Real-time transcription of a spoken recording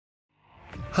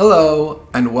Hello,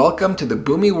 and welcome to the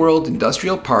Bhumi World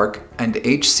Industrial Park and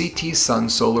HCT Sun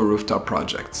Solar Rooftop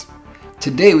projects.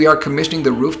 Today we are commissioning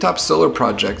the rooftop solar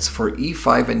projects for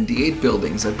E5 and D8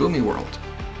 buildings at Bhumi World.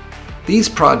 These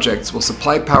projects will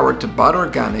supply power to Bad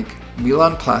Organic,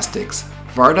 Milan Plastics,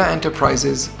 Varda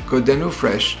Enterprises, Godenu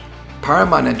Fresh,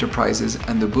 Paraman Enterprises,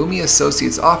 and the Bhumi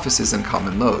Associates offices and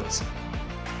common loads.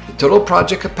 The total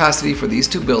project capacity for these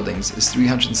two buildings is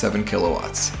 307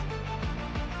 kilowatts.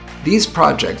 These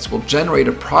projects will generate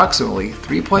approximately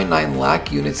 3.9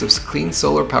 lakh units of clean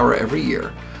solar power every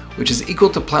year, which is equal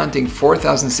to planting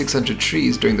 4,600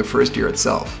 trees during the first year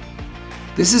itself.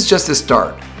 This is just a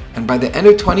start, and by the end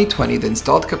of 2020, the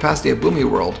installed capacity of Bhumi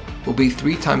World will be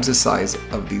 3 times the size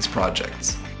of these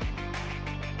projects.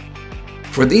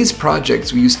 For these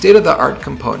projects, we use state-of-the-art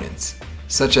components,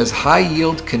 such as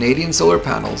high-yield Canadian solar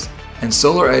panels and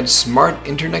SolarEdge smart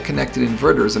internet-connected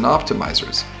inverters and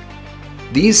optimizers.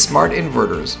 These smart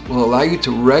inverters will allow you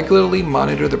to regularly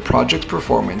monitor the project's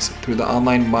performance through the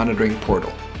online monitoring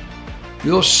portal.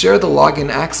 We will share the login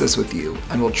access with you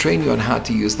and will train you on how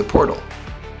to use the portal.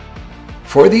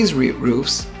 For these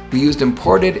roofs, we used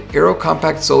imported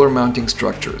aero-compact solar mounting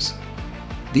structures.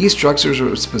 These structures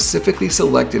were specifically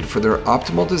selected for their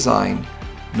optimal design,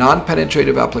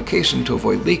 non-penetrative application to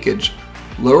avoid leakage,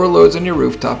 lower loads on your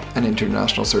rooftop, and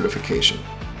international certification.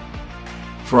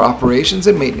 For operations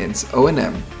and maintenance,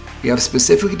 O&M, we have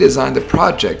specifically designed the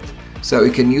project so that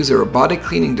we can use a robotic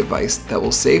cleaning device that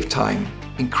will save time,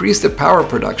 increase the power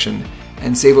production,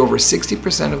 and save over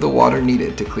 60% of the water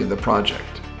needed to clean the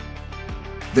project.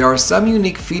 There are some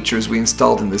unique features we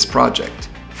installed in this project.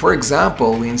 For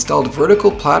example, we installed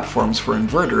vertical platforms for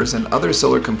inverters and other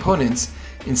solar components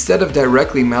instead of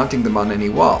directly mounting them on any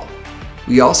wall.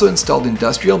 We also installed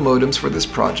industrial modems for this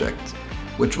project,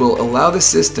 which will allow the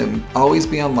system always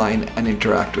be online and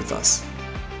interact with us.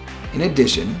 In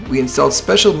addition, we installed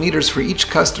special meters for each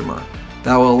customer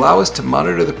that will allow us to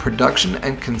monitor the production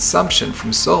and consumption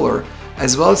from solar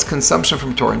as well as consumption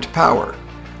from torrent power.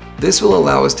 This will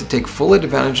allow us to take full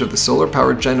advantage of the solar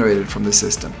power generated from the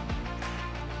system.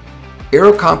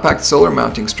 Aero-compact solar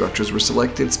mounting structures were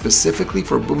selected specifically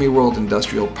for Bhumi World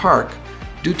Industrial Park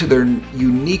due to their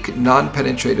unique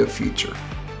non-penetrative feature.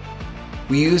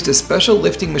 We used a special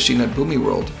lifting machine at Bhumi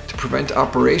World to prevent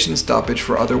operation stoppage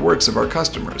for other works of our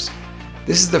customers.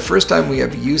 This is the first time we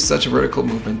have used such vertical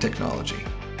movement technology.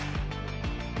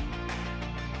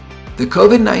 The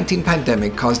COVID-19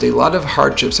 pandemic caused a lot of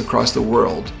hardships across the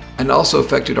world and also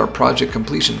affected our project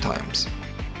completion times.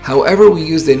 However, we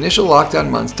used the initial lockdown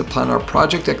months to plan our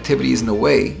project activities in a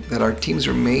way that our teams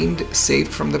remained safe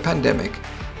from the pandemic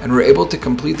and were able to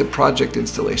complete the project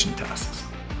installation tasks.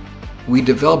 We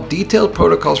developed detailed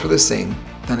protocols for the same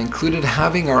that included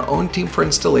having our own team for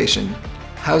installation,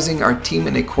 housing our team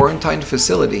in a quarantined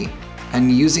facility,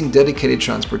 and using dedicated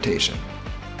transportation.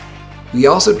 We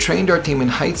also trained our team in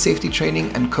height safety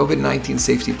training and COVID-19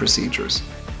 safety procedures.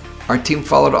 Our team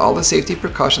followed all the safety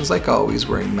precautions like always,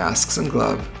 wearing masks and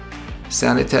gloves,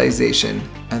 sanitization,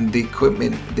 and the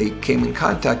equipment they came in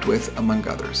contact with, among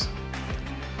others.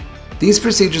 These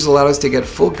procedures allowed us to get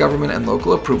full government and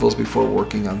local approvals before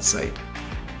working on site.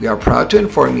 We are proud to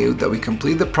inform you that we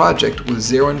completed the project with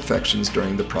 0 infections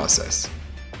during the process.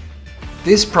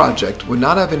 This project would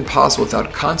not have been possible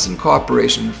without constant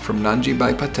cooperation from Nanji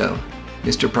Bhai Patel,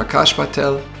 Mr. Prakash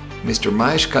Patel, Mr.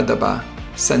 Mahesh Kadaba,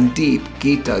 Sandeep,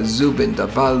 Geeta, Zubin,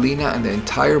 Daval, Lina, and the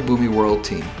entire Bhumi World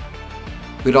team.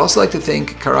 We'd also like to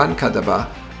thank Karan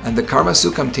Kadaba and the Karma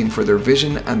Sukam team for their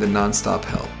vision and the non-stop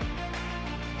help.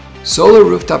 Solar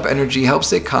rooftop energy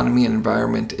helps the economy and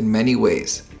environment in many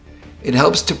ways. It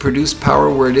helps to produce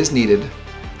power where it is needed,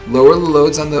 lower the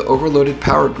loads on the overloaded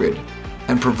power grid,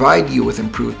 and provide you with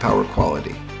improved power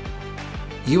quality.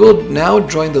 You will now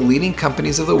join the leading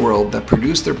companies of the world that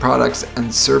produce their products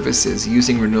and services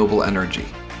using renewable energy.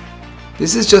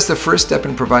 This is just the first step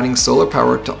in providing solar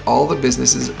power to all the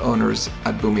businesses owners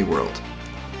at Bhumi World.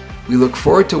 We look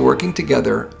forward to working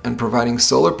together and providing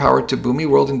solar power to Bhumi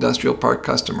World Industrial Park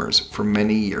customers for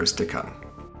many years to come.